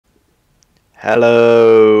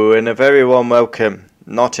Hello, and a very warm welcome.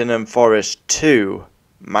 Nottingham Forest 2,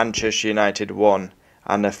 Manchester United 1,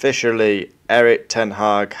 and officially Erik ten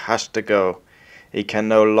Hag has to go. He can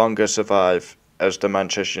no longer survive as the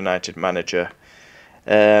Manchester United manager.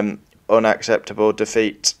 Unacceptable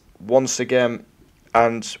defeat once again,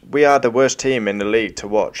 and we are the worst team in the league to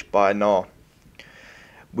watch by now.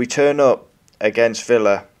 We turn up against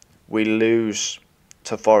Villa, we lose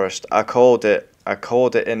to Forest. I called it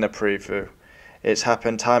in the preview. It's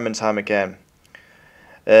happened time and time again.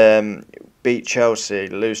 Beat Chelsea,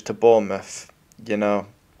 lose to Bournemouth,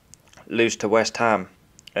 lose to West Ham,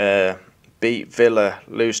 beat Villa,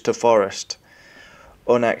 lose to Forest.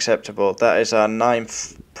 Unacceptable. That is our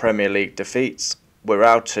 9th Premier League defeat. We're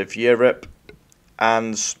out of Europe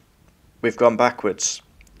and we've gone backwards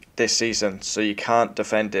this season, so you can't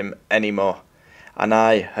defend him anymore. And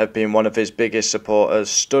I have been one of his biggest supporters,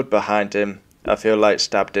 stood behind him, I feel like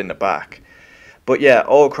stabbed in the back. But yeah,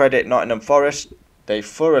 all credit Nottingham Forest. They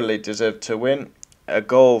thoroughly deserved to win. A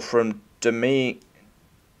goal from Dominic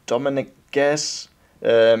Guess.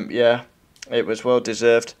 It was well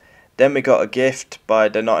deserved. Then we got a gift by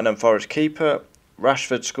the Nottingham Forest keeper.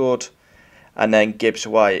 Rashford scored. And then Gibbs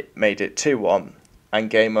White made it 2-1. And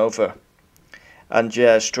game over. And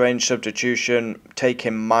yeah, strange substitution.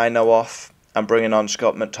 Taking Mino off and bringing on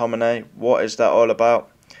Scott McTominay. What is that all about?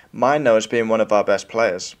 Mino has been one of our best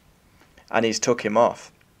players. And he's took him off.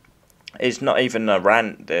 It's not even a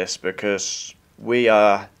rant, this, because we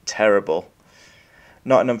are terrible.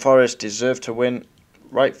 Nottingham Forest deserve to win,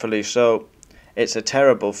 rightfully so. It's a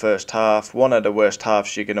terrible first half, one of the worst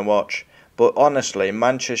halves you're going to watch. But honestly,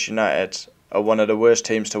 Manchester United are one of the worst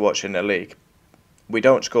teams to watch in the league. We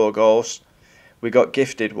don't score goals. We got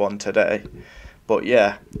gifted one today. But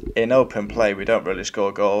yeah, in open play, we don't really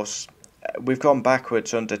score goals. We've gone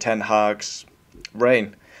backwards under Ten Hag's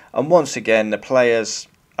reign. And once again, the players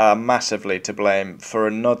are massively to blame for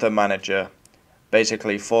another manager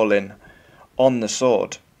basically falling on the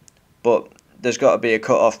sword. But there's got to be a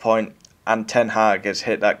cut-off point, and Ten Hag has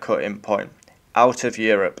hit that cutting point. Out of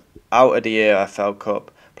Europe, out of the EFL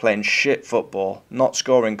Cup, playing shit football, not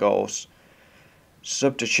scoring goals.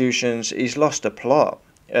 Substitutions, he's lost the plot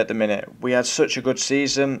at the minute. We had such a good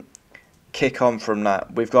season, kick on from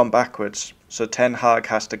that. We've gone backwards, so Ten Hag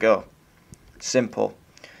has to go. Simple.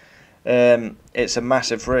 It's a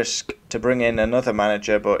massive risk to bring in another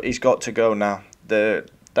manager, but he's got to go now.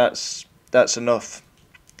 That's enough.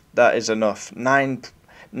 That is enough. Nine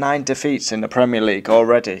defeats in the Premier League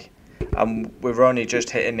already, and we're only just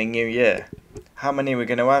hitting the new year. How many are we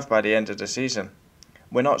going to have by the end of the season?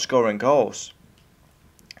 We're not scoring goals.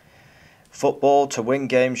 Football, to win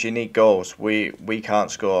games, you need goals. We can't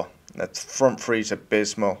score. The front three's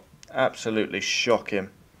abysmal. Absolutely shocking.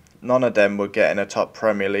 None of them would get in a top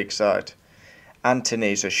Premier League side.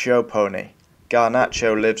 Anthony's a show pony.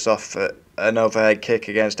 Garnacho lives off an overhead kick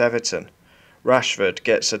against Everton. Rashford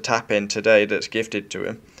gets a tap in today that's gifted to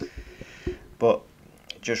him. But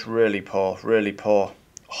just really poor, really poor.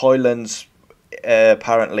 Hoyland's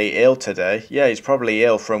apparently ill today. Yeah, he's probably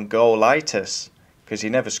ill from goalitis because he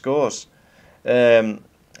never scores.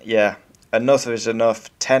 Yeah, enough is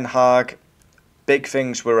enough. Ten Hag, big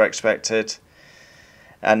things were expected.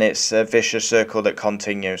 And it's a vicious circle that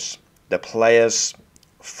continues. The players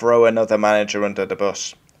throw another manager under the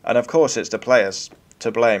bus. And of course it's the players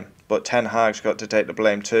to blame. But Ten Hag's got to take the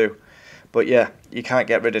blame too. But yeah, you can't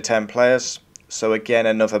get rid of 10 players. So again,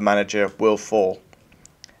 another manager will fall.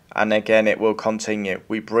 And again, it will continue.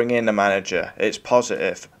 We bring in a manager. It's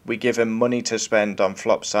positive. We give him money to spend on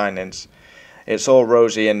flop signings. It's all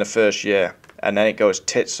rosy in the first year. And then it goes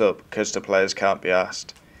tits up because the players can't be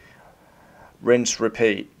asked. Rinse,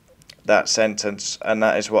 repeat that sentence, and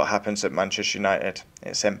that is what happens at Manchester United.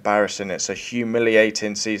 It's embarrassing. It's a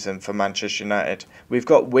humiliating season for Manchester United. We've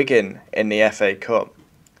got Wigan in the FA Cup.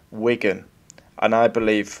 Wigan. And I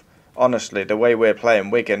believe, honestly, the way we're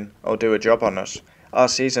playing, Wigan will do a job on us. Our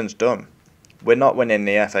season's done. We're not winning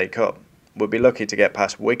the FA Cup. We'll be lucky to get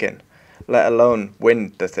past Wigan, let alone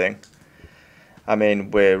win the thing. I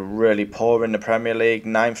mean, we're really poor in the Premier League.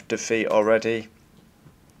 9th defeat already.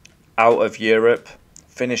 Out of Europe,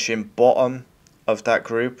 finishing bottom of that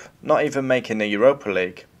group, not even making the Europa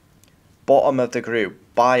League. Bottom of the group,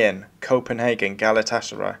 Bayern, Copenhagen,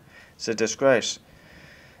 Galatasaray. It's a disgrace.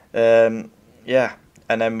 Yeah,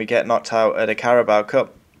 and then we get knocked out at the Carabao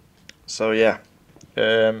Cup. So yeah,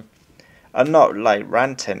 I'm not like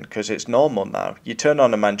ranting because it's normal now. You turn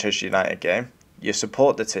on a Manchester United game, you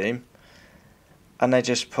support the team, and they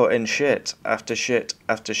just put in shit after shit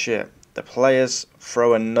after shit. The players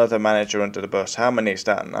throw another manager under the bus. How many is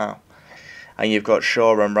that now? and you've got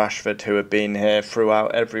Shaw and Rashford who have been here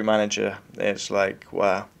throughout every manager. It's like,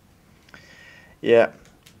 wow. Yeah,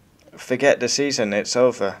 forget the season, it's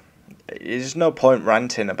over. There's no point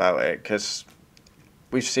ranting about it because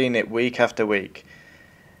we've seen it week after week.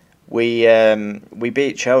 We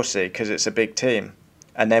beat Chelsea because it's a big team,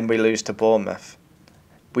 and then we lose to Bournemouth.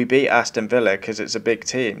 We beat Aston Villa because it's a big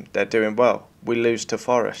team. They're doing well. We lose to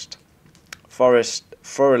Forest. Forest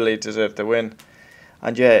thoroughly deserved the win.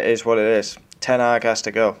 And yeah, it is what it is. Ten Hag has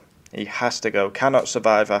to go. He has to go. Cannot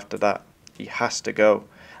survive after that. He has to go.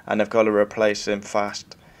 And they've got to replace him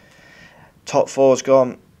fast. Top four's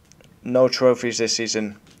gone. No trophies this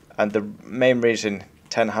season. And the main reason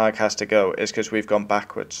Ten Hag has to go is because we've gone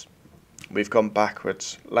backwards. We've gone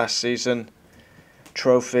backwards. Last season,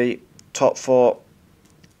 trophy, top four.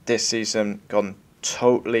 This season, gone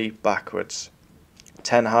totally backwards.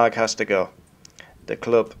 Ten Hag has to go. The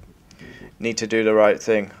club need to do the right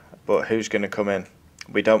thing, but who's going to come in?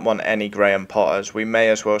 We don't want any Graham Potters. We may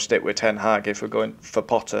as well stick with Ten Hag if we're going for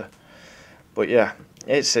Potter. But yeah,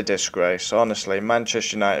 it's a disgrace, honestly.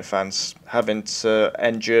 Manchester United fans having to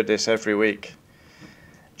endure this every week.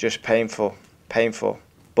 Just painful, painful.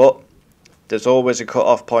 But there's always a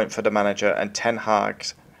cut-off point for the manager, and Ten Hag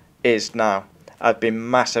is now. I've been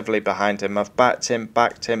massively behind him. I've backed him.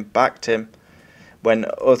 When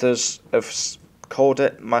others have called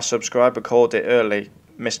it, my subscriber called it early,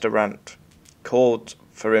 Mr. Rant, called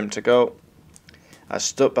for him to go. I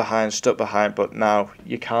stuck behind, but now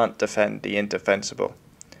you can't defend the indefensible.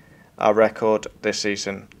 Our record this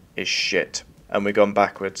season is shit, and we've gone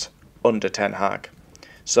backwards under Ten Hag.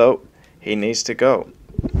 So, he needs to go.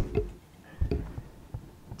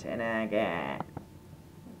 Ten Hag.